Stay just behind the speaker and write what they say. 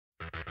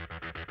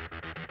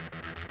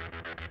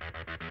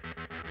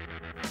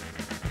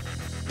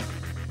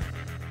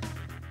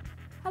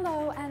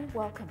Hello and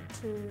welcome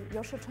to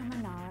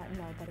Yoshitomo Nara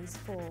Nobody's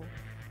Fall,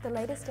 the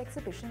latest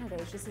exhibition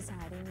at Asia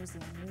Society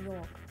Museum, New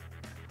York.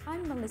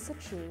 I'm Melissa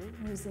Chu,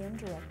 Museum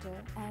Director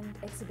and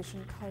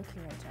Exhibition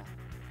Co-Curator.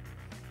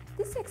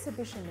 This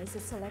exhibition is a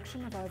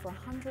selection of over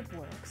 100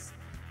 works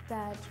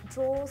that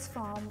draws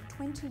from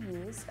 20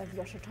 years of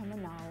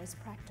Yoshitomo Nara's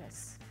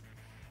practice.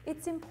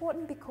 It's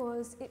important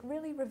because it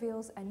really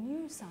reveals a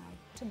new side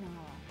to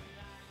Nara.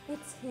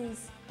 It's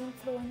his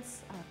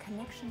influence,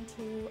 connection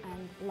to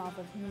and love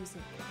of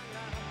music.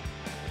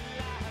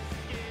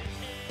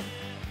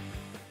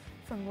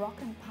 From rock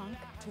and punk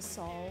to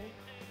soul,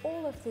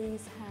 all of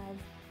these have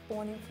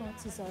borne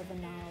influences over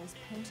Nara's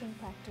painting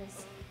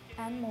practice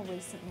and more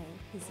recently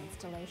his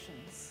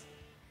installations.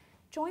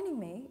 Joining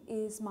me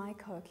is my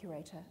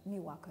co-curator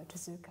Miwako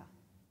Tezuka.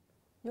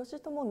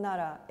 Yoshitomo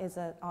Nara is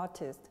an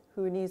artist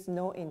who needs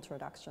no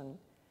introduction.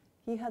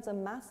 He has a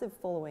massive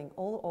following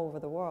all over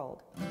the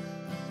world.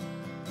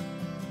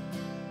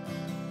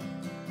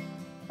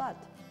 But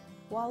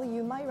while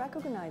you might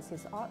recognize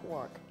his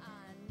artwork,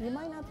 you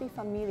might not be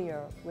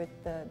familiar with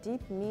the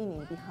deep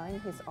meaning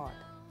behind his art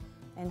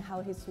and how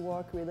his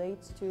work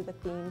relates to the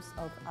themes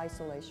of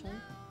isolation,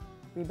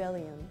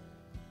 rebellion,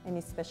 and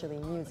especially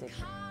music.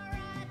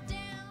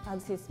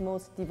 As his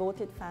most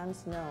devoted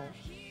fans know,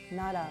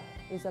 Nara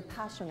is a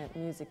passionate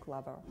music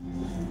lover.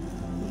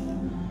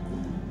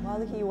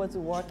 While he was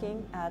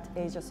working at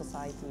Asia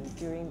Society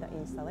during the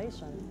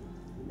installation,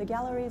 the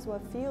galleries were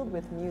filled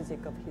with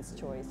music of his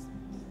choice,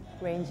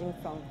 ranging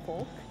from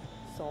folk,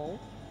 soul,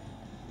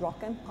 rock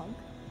and punk,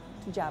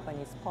 to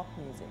Japanese pop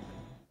music.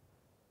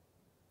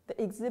 The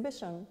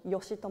exhibition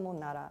Yoshitomo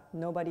Nara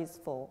Nobody's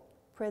Fall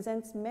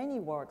presents many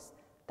works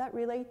that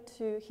relate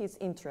to his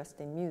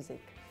interest in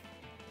music.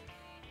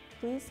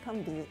 Please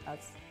come visit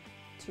us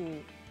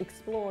to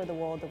explore the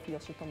world of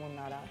Yoshitomo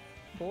Nara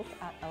both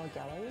at our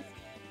galleries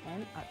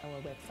and at our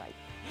website.